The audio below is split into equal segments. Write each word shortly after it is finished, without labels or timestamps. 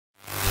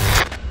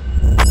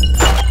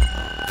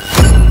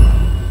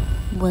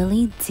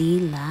Willie D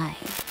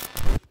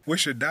Live.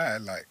 What's your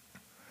diet like?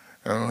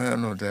 I don't have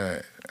no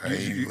diet. I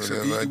eat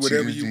whatever I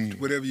whatever choose you to eat.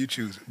 whatever you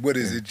choose. What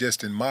is Yeah. it?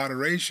 Just in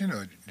moderation,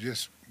 or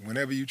just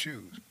whenever you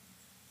choose?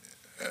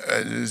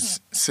 I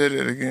just said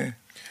it again.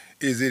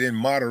 Is it in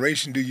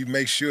moderation? Do you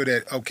make sure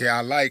that okay,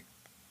 I like,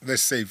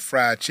 let's say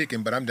fried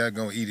chicken, but I'm not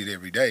gonna eat it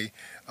every day.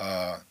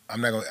 I'm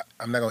not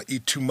gonna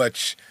eat too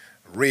much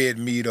red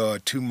meat or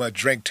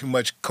drink too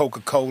much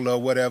Coca-Cola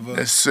or whatever.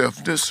 That's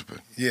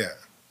self-discipline. Yeah.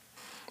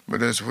 But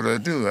that's what I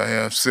do. I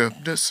have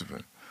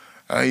self-discipline.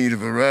 I eat a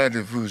variety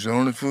of foods. The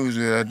only foods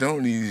that I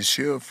don't eat is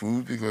shell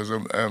food because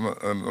I'm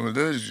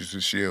allergic to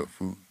shell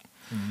food.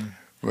 Mm-hmm.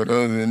 But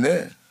other than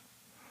that,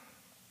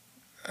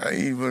 I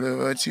eat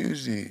whatever I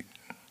choose to eat.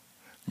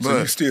 But, So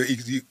you still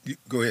eat? You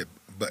go ahead.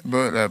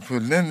 But I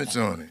put limits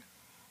on it,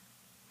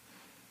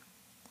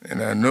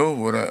 and I know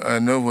what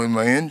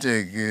my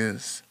intake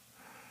is.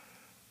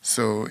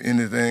 So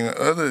anything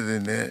other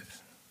than that,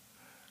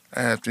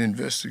 I have to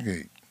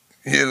investigate.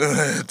 You know,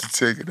 I have to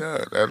take it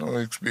out. I don't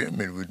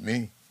experiment with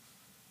me.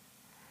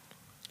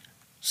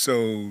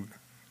 So,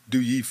 do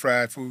you eat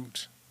fried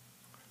foods?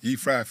 You eat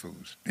fried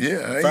foods?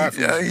 Yeah,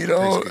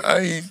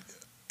 I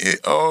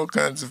eat all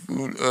kinds of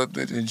food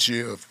other than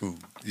shell food.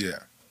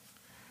 Yeah.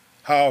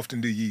 How often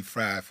do you eat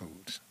fried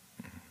foods?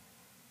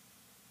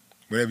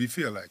 Whenever you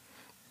feel like.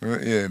 Well,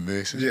 yeah,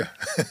 basically. Yeah.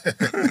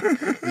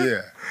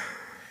 Yeah.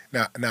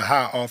 Now,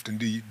 how often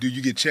do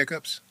you get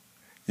checkups?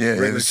 Yeah,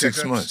 Regular every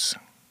 6 checkups? months.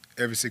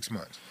 Every 6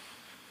 months.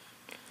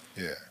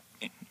 Yeah.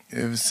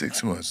 Every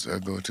 6 months, I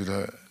go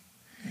to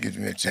get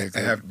me a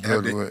checkup.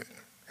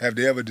 Have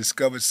they ever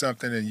discovered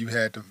something and you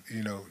had to,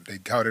 they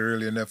caught it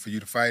early enough for you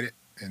to fight it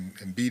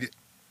and beat it?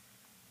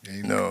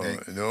 No,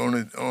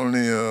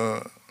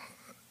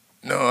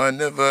 I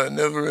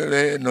never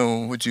really had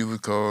what you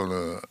would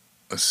call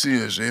a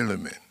serious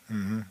ailment.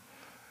 Mm-hmm.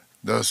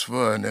 Thus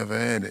far, I never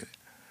had it.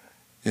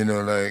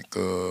 Like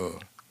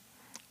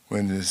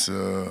when this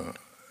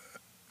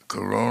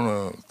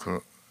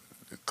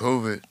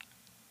COVID,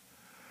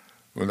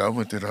 well, I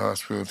went to the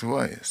hospital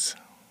twice.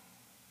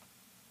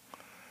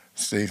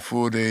 Stayed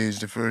 4 days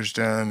the first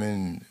time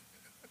and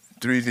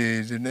 3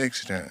 days the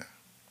next time.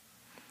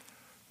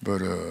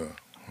 But so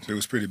it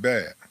was pretty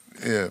bad.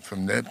 Yeah,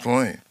 from that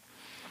point,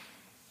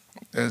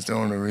 that's the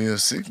only real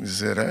sickness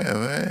that I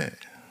ever had.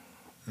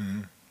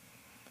 Mm-hmm.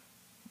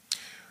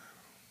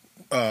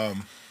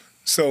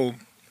 So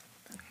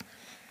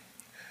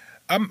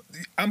I'm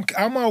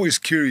always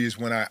curious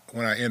when I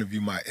interview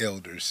my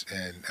elders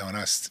and when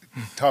I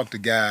talk to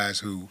guys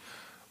who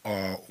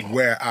are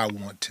where I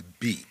want to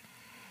be,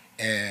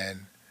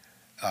 and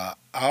I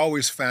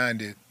always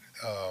find it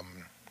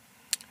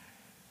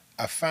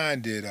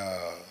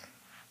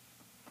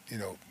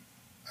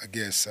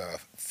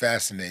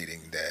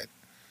fascinating that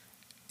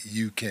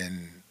you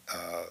can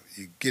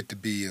you get to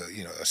be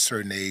a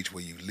certain age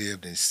where you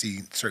lived and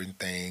see certain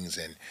things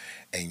and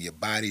your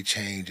body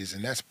changes,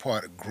 and that's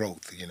part of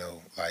growth.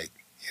 Like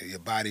your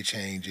body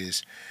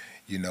changes,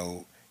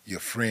 your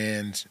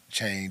friends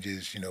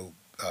changes,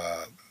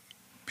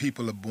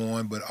 people are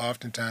born, but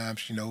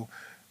oftentimes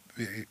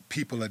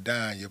people are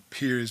dying. Your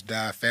peers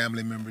die,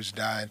 family members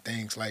die, and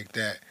things like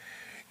that.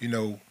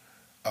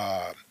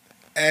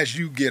 As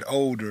you get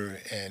older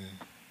and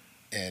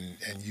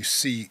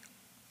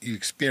you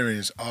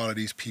experience all of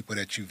these people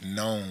that you've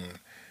known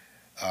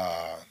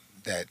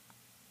that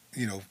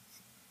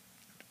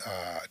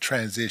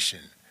transition.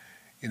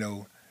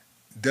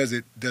 Does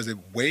it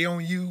weigh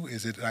on you?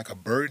 Is it like a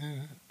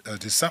burden?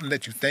 Is it something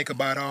that you think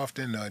about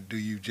often, or do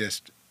you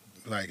just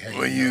like, hey?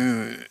 Well,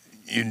 you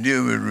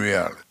deal with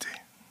reality,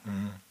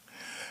 mm-hmm.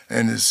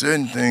 and there's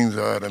certain things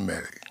are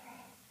automatic.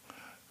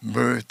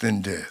 Birth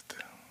and death.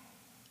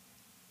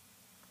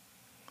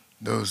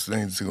 Those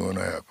things are going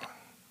to happen.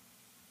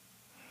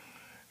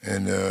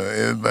 And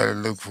everybody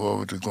look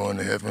forward to going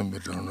to heaven,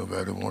 but don't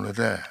nobody want to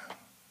die.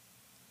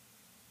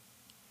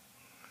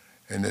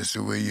 And that's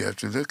the way you have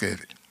to look at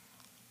it.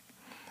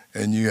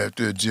 And you have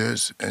to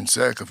adjust and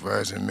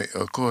sacrifice and make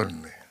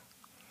accordingly.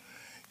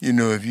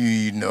 If you're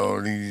eating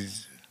all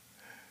these,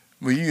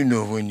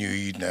 well, when you're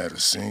eating out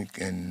of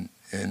sync and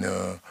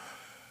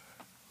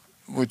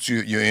what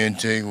your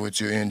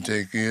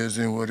intake is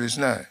and what it's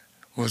not.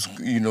 What's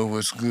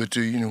good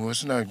to you and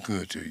what's not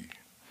good to you.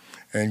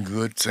 And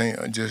good thing,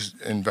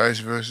 and vice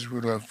versa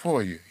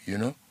for you,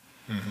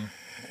 Mm-hmm.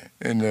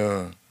 And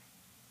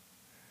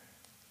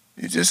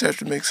you just have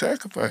to make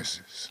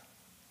sacrifices.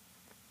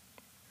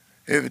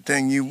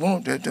 Everything you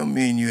want, that don't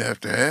mean you have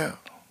to have,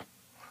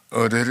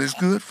 or that it's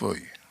good for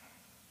you.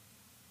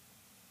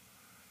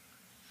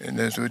 And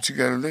that's what you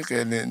got to look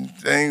at. And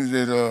things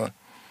that are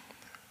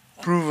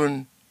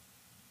proven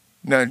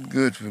not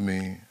good for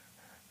me,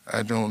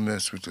 I don't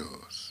mess with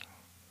those.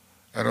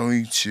 I don't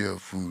eat shell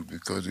food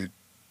because it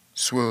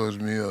swells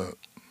me up.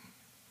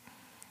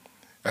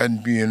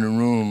 I'd be in a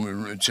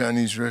room at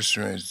Chinese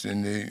restaurants,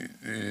 and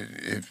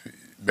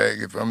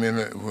if I'm in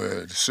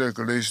where the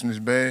circulation is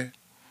bad,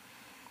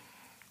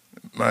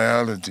 my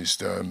allergies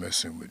start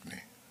messing with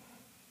me.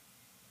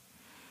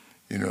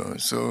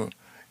 So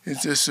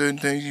It's just certain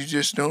things you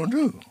just don't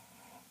do.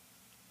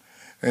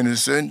 And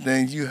there's certain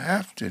things you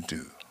have to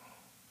do.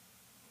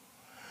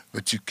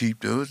 But you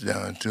keep those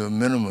down to a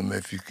minimum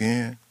if you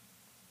can.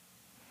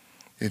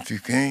 If you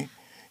can't,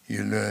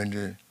 you learn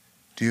to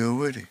deal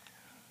with it.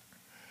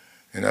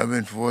 And I've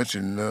been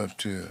fortunate enough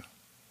to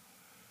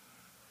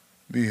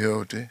be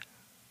healthy,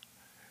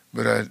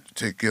 but I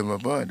take care of my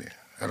body.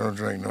 I don't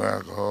drink no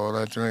alcohol.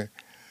 The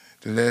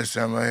last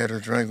time I had a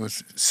drink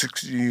was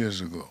 60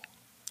 years ago.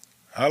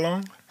 How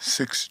long?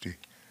 60.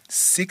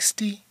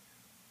 60?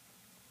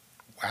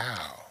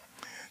 Wow.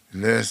 The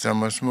last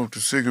time I smoked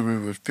a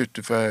cigarette was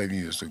 55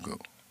 years ago.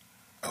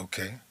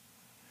 Okay.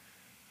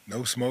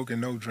 No smoking,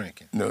 no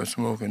drinking. No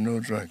smoking, no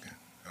drinking.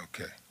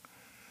 Okay.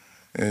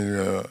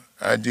 And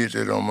I did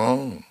that on my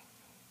own.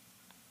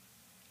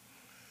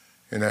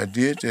 And I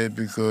did that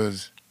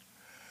because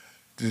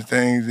the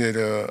things that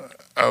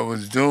I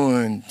was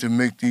doing to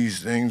make these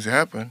things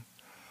happen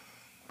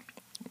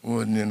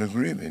wasn't in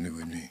agreement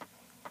with me.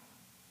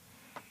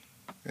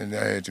 And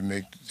I had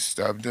to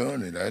stop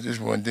doing it.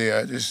 One day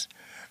I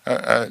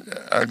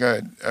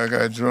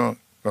got drunk.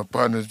 My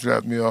partner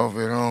dropped me off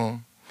at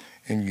home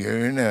in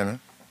Gary, Nana.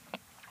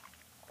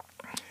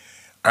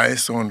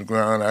 Ice on the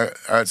ground.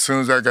 As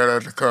soon as I got out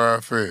of the car,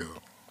 I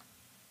fell.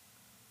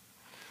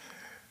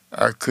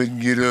 I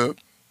couldn't get up.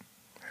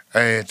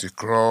 I had to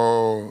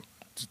crawl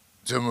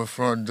to my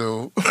front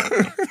door.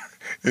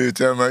 Every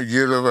time I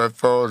get up, I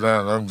fall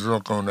down. I'm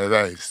drunk on that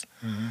ice.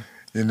 Mm-hmm.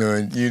 You know,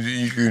 and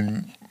you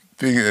can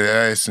figure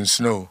the ice and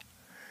snow,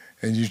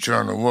 and you're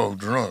trying to walk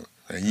drunk.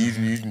 And you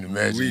can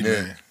imagine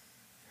that.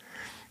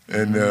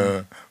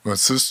 And my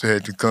sister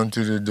had to come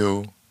to the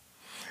door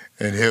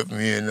and help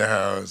me in the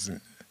house. And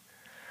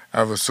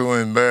I was so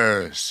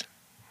embarrassed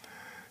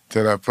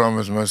that I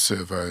promised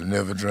myself I'd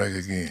never drink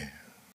again.